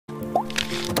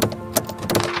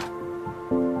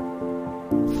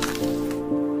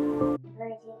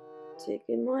Say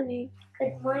good morning.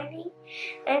 Good morning.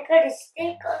 I'm going to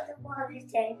stick all the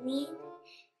waters I need,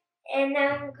 and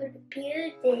I'm going to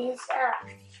build this up.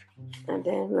 And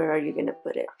then where are you going to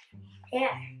put it?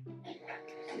 Yeah.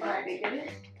 How big it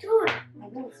is? Dude, I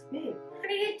know it's big. how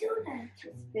do you do that? It's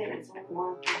big. It's only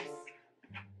one piece.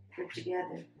 Put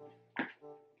together.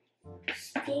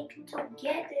 Stick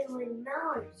together with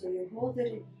mouth. So you hold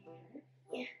it in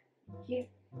Yeah. here,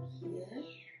 here,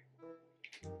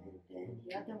 and then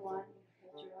the other one, you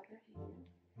hold your other hand,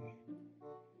 and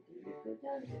then you go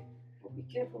down there. But be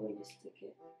careful when you stick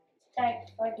it.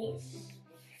 Start for this.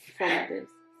 From this.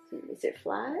 Is it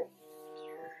flat?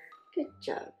 Good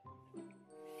job.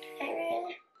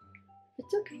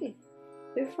 It's okay.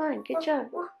 You're fine. Good job.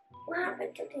 What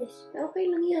happened to this? Okay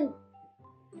lang yan.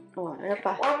 Oh, ano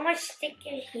pa? One more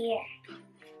sticker here.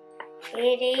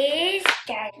 It is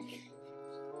Daddy.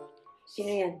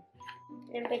 Sino yan?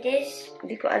 Remember this?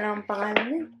 Hindi ko alam ang pangalan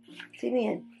niya. Sino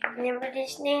yan? Remember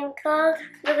this name called?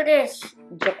 Look at this.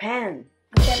 Japan.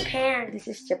 Japan. This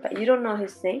is Japan. You don't know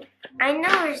his name? I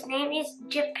know his name is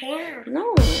Japan.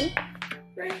 No.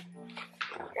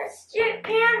 That's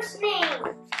Japan's name.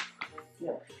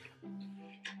 No.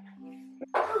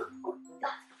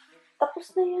 Tapos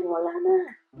na yan. Wala na.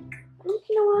 Anong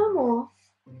ginawa mo?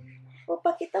 O,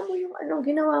 pakita mo yung anong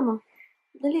ginawa mo.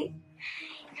 Dali.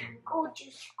 Go,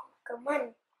 just go. Come on.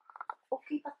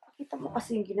 Okay, pakita mo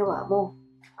kasi yung ginawa mo.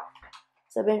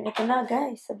 Sabihin, ito na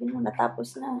guys. Sabihin mo,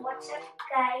 natapos na. What's up,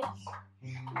 guys?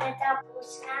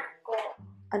 Natapos na ako.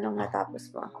 Anong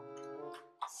natapos mo?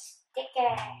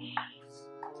 Stickers.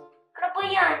 Ano ba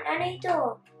yan? Ano ito?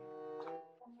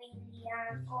 Bumili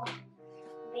ako.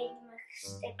 Big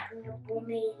mag-stick na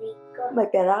bumili ko. May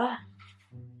pera ka.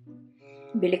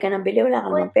 Bili ka ng bili. Wala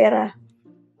ka namang pera.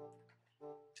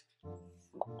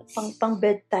 Pang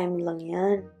bedtime lang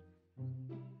yan.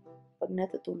 Pag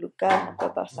natutulog ka,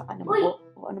 nagbabasa ka ng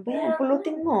book. O, ano ba yan?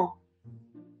 Pulutin mo.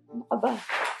 Ano ka ba?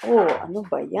 Oh, ano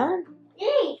ba yan?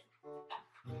 Hey!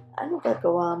 Ano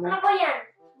gagawa mo? Ano ba yan?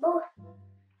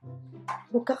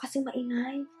 Huwag ka kasi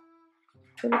maingay.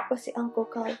 Tulog pa si Uncle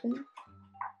Calvin.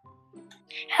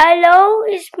 Hello,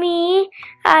 it's me,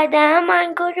 Adam.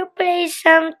 I'm going to play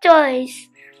some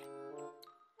toys.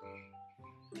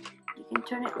 You can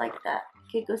turn it like that.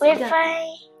 Okay, go sit If down.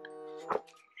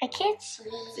 I can't see.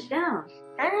 Sit down.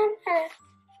 I don't know.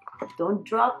 Don't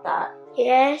drop that.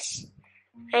 Yes,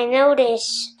 I know this.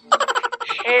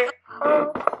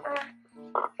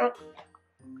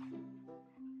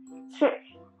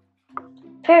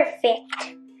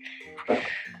 Perfect.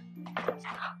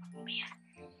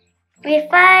 If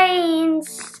I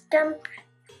come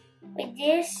with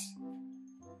this.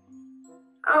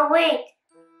 Oh, wait.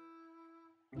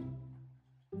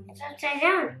 It's upside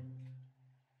down.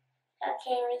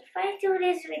 Okay, if I do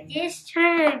this with this,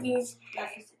 turn on this. You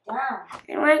have to sit down.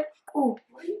 I might. Ooh.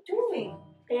 What are you doing?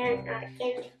 Then I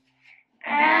can.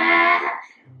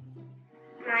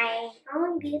 My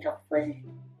own beautiful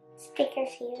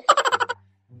stickers here.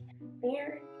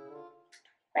 Man.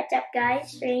 What's up,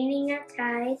 guys? Raining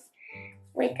outside.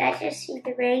 Wait, I just see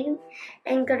the rain.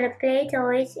 I'm gonna play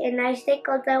toys and I stick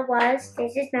all the walls.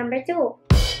 This is number 2.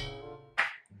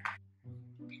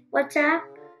 What's up,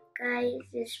 guys?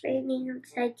 It's raining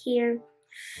outside here.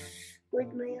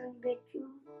 With my own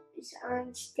bedroom is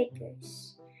on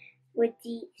stickers. With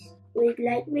these. With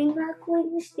lightning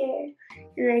MacLeod there.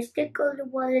 And I stick all the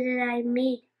wall that I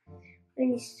made.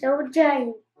 And it's so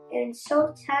giant and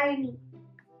so tiny.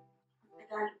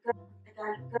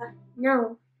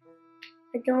 No,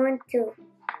 I don't want to.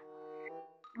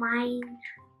 Mine.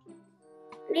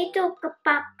 Little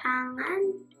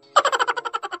kapapangan.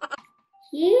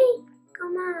 Hey,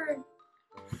 come on.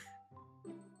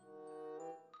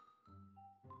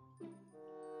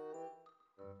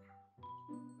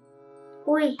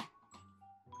 Uy.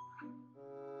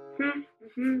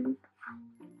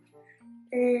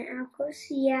 Ako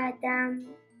si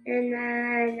Adam na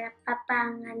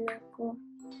napapangan ako.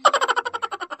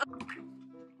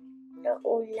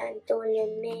 Naulan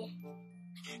tulan me.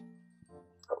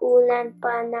 Naulan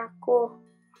pa na ako.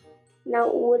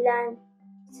 Naulan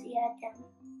si Adam.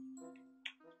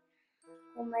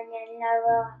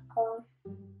 Kumanalaro ako.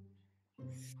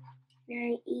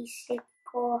 Naisip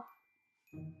ko.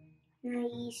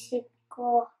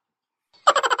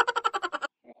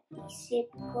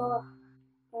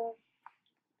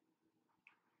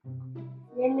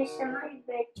 Dami sa my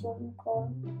bedroom ko.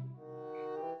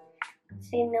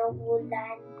 Kasi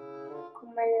naulan.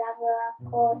 Kumalaro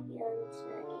ako yun sa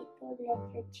ito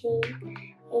letter J,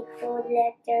 ito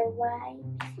letter Y,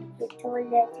 ito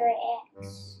letter X.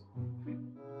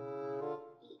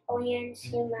 yan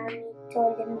si Mami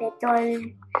Tolong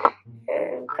Betol.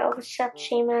 Kausap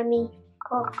si Mami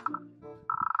ko.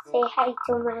 Say hi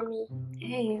to Mami.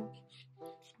 Hey,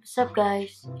 what's up,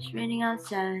 guys? It's raining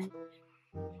outside.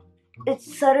 It's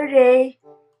Saturday,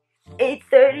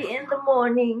 8:30 in the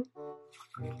morning.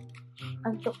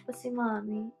 Antok pa si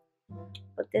Mommy.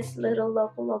 But this little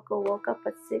loco woke up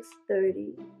at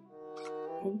 6:30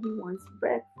 and he wants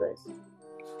breakfast.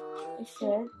 I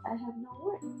said, I have no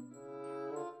work.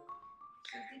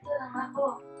 So, dito lang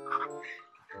ako.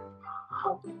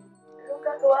 Oh, anong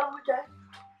gagawa mo dyan?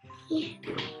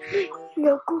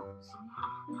 Naku.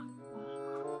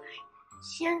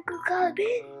 Si Uncle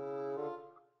Calvin.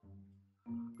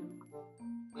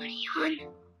 Ano yun?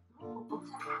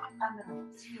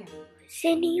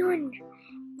 Sino yun?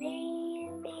 May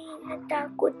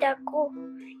natakot ako.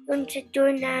 Yung sa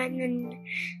door na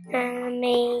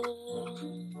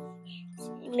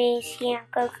may si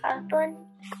Uncle Calvin.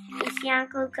 May si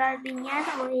Uncle Calvin yan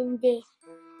o hindi?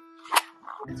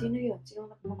 Sino yun? Sino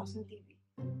nagbukas ng TV?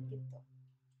 Dito.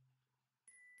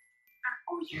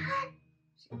 Ako yan.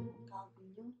 Sino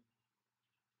Calvin yun?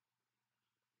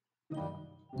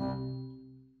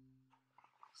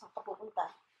 Saan ka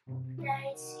pupunta?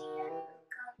 Dahil si Uncle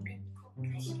Calvin ko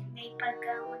kasi may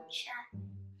pagawon siya.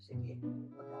 Sige,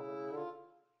 pagkawin mo.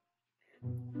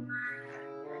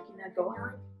 Ano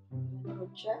ginagawa?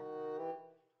 Nanonood siya?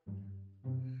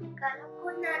 Kala ko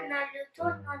na naluto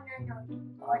o nanood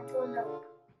o tulog.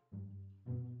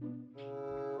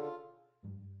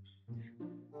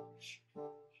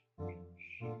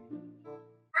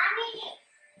 Mommy!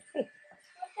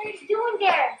 What are you doing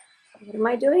there? What am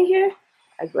I doing here?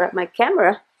 I grabbed my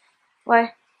camera.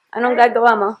 Why? Anong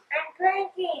gagawa mo? I'm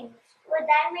playing games with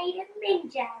I made of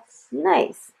ninjas.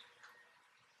 Nice.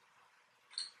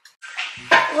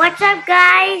 What's up,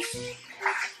 guys?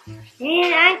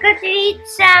 And I'm going to eat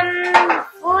some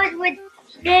food with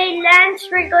day lunch.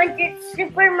 We're going to the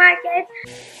supermarket.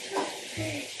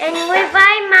 And with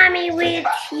my mommy with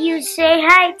you. Say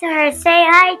hi to her. Say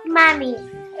hi to mommy.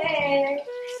 Hey,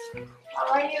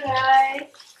 how are you guys?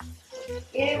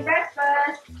 Eating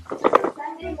breakfast.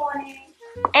 Sunday morning.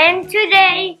 And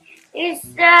today is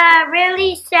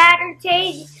really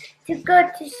Saturday to go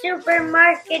to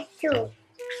supermarket too.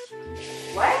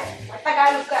 What?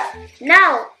 Matagalog ka?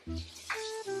 Now,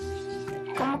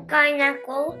 kumakain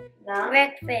ako Na?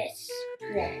 breakfast.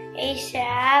 Yeah.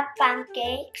 Isa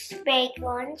pancakes,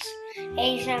 bacons,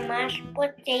 isa mashed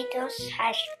potatoes,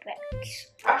 hash browns.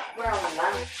 Hash brown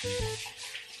lang.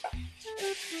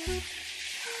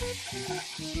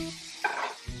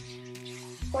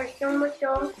 Gusto mo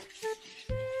to?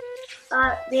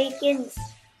 Bacons.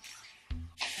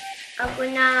 Ako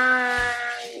na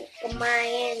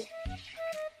kumain.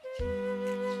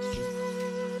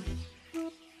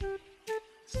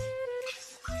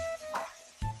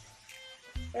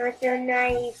 Ito na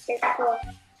isip ko.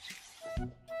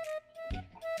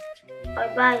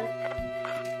 Bye-bye.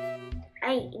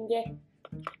 Ay, hindi.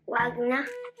 Wag na.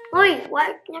 Uy,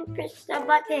 wag na press the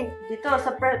button. Dito,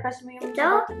 sa press mo yung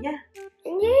Ito? button. Yeah.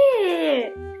 Hindi.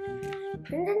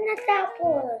 Hindi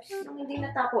natapos. Anong hindi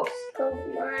natapos?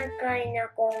 Kumakain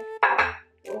ako.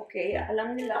 Okay,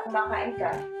 alam nila kumakain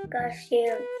ka. Kasi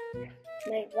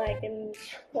may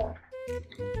vitamins ko.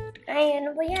 Ay,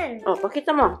 ano ba yan? Oh,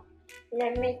 pakita mo.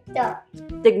 Lamig to.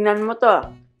 Tignan mo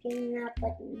to.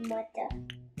 Pinapat mata.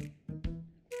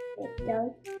 Ito.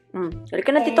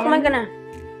 Halika na, tito, kumain ka na.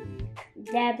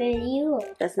 W.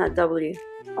 That's not W.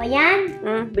 O yan?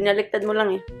 Binaliktad mo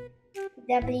lang eh.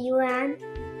 W yan.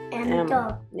 M to.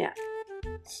 Yeah.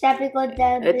 Sabi ko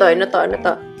W. Ito, ano to, ano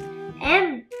to?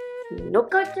 M.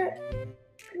 Nope. Ikaw to.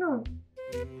 Ano?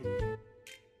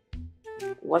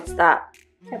 What's that?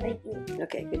 Sabi ko.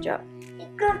 Okay, good job.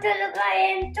 Ikaw talaga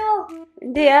M to.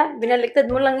 Hindi binaliktad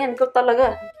mo lang yan. Ikaw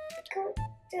talaga. Ikaw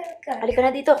talaga. Halika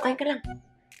na dito, kain ka lang.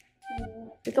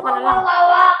 Dito ka na lang.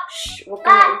 Wawawa. Shh, huwag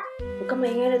ka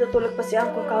maingay, natutulog pa si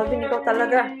Uncle Calvin. Ikaw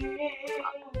talaga.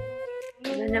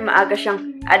 Ano na, maaga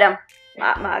siyang, Adam,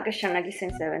 maaga siyang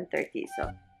nagising 7:30. So,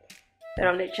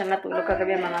 pero late siyang natulog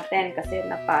kagabi mga 10 kasi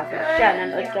napasok siya.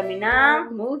 Nanood kami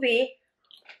ng movie.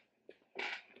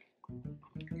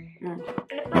 Ano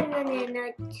pa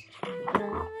nanonood? Ano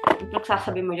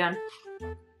nagsasabi mo dyan?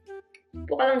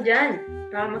 Upo ka lang dyan.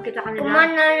 Para makita ka nila.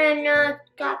 Nanonood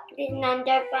Captain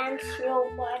Underpants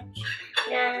robot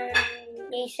na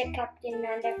isa Captain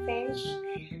Underpants,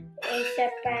 isa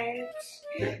pants,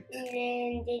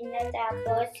 hindi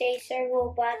natapos, isa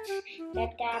robots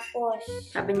natapos.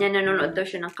 Sabi niya nanonood daw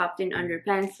siya ng Captain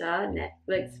Underpants sa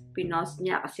Netflix. Pinost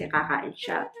niya kasi kakain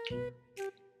siya.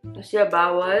 Kasi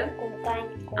bawal Kumakain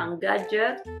ko. ang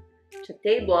gadget, sa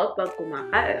table pag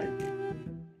kumakain.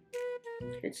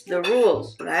 It's the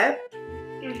rules, right?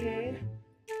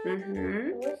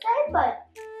 What's iPad?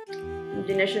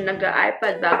 Hindi na siya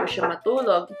nag-iPad bago siya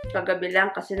matulog. Kagabi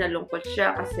lang kasi nalungkot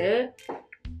siya kasi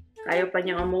ayaw pa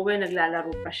niyang umuwi,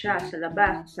 naglalaro pa siya sa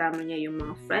labas. Kasama niya yung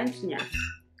mga friends niya.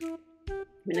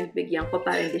 Pinagbigyan ko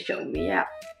para hindi siya umiyak.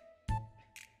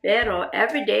 Pero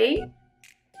everyday,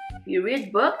 he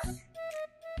read books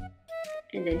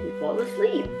and then he fall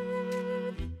asleep.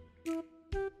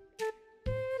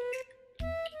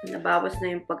 Nabawas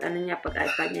na yung pag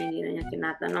iPad niya, hindi na niya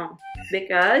tinatanong.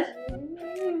 Because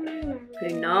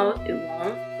he knows it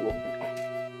won't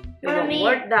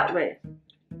work that way.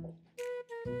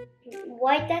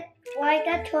 Why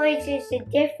that toys is a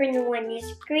different one?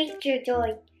 It's creature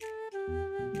toy.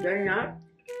 They're not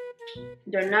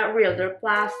real, they're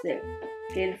plastic.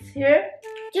 Kids here,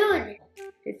 Dude,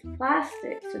 it's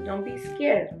plastic, so don't be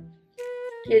scared.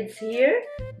 Kids here,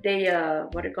 they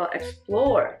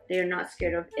explore. They're not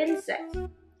scared of insects.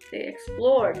 They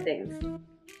explore things.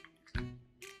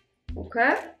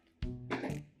 Okay?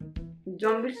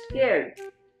 Don't be scared.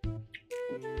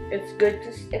 It's good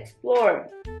to explore.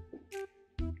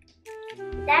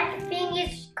 that thing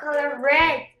is color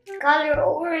red, color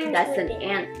orange. That's with an it.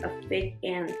 ant, a fake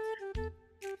ant.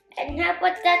 And how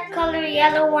about that color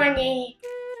yellow one?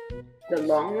 The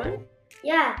long one?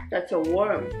 Yeah. That's a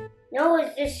worm. No,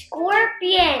 it's a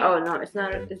scorpion. Oh no, it's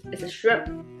not. It's a shrimp.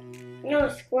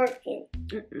 No, scorpion.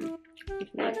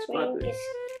 It's I not think scorpion.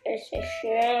 it's a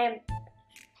shrimp.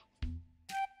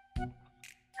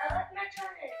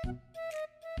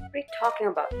 What are you talking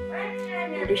about?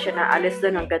 Hindi siya naalis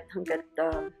doon hanggat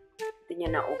hindi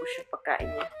niya naubos yung pagkain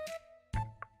niya.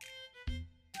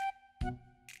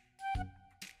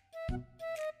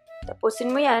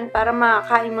 Tapusin mo yan para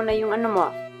makakain mo na yung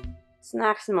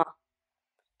snacks mo.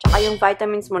 Tsaka yung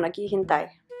vitamins mo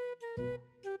naghihintay.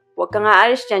 Huwag ka nga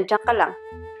alis dyan, dyan ka lang.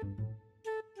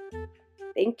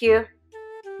 Thank you.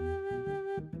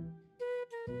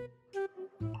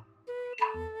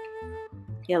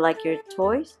 You like your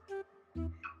toys?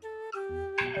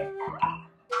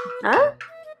 Huh?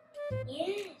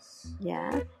 Yes.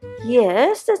 Yeah.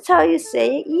 Yes, that's how you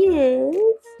say it. Yes.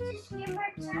 Just give her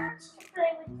a chance to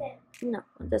play with them. No,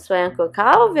 that's why Uncle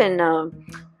Calvin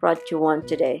brought you one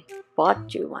today.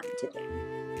 Bought you one today.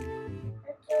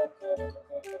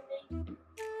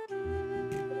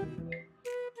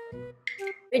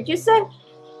 Did you say?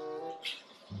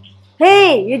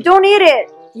 Hey, you don't eat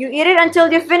it. You eat it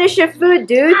until you finish your food,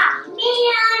 dude. Man,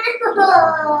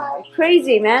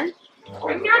 Crazy, man.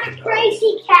 I'm not a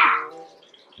crazy cat.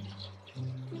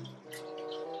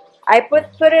 I put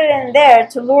it in there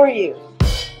to lure you.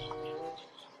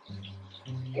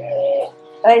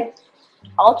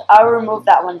 I'll remove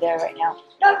that one there right now.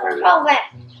 Don't remove it.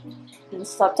 And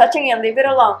stop touching it. Leave it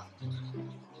alone.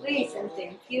 Please and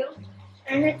thank you.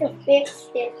 I have to fix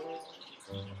this.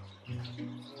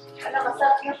 Ano,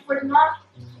 masarap yung food mo?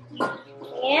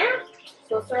 Yeah?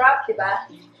 So, sarap, diba?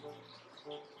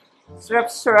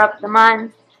 Sarap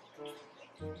naman.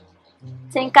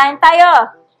 Sing, kain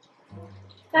tayo!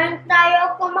 Kain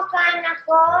tayo, kumakain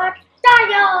ako.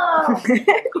 Tayo!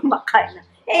 Kumakain na.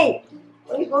 Hey!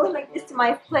 Why are you going like this to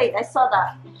my plate? I saw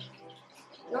that.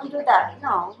 Don't do that.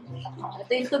 No. Ito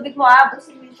yung tubig mo,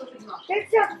 busin mo yung tubig mo. There's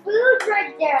a food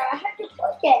right there. I have to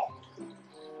put it.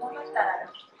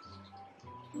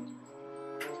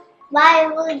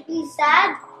 Why? Will it be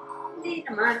sad? Hindi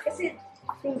naman. Kasi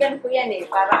pinggan ko yan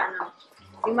para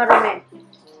hindi marumi.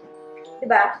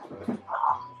 Diba?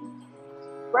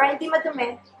 Para hindi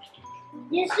madumi.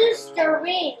 This is the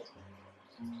ring.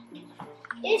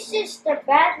 This is the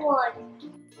bad one.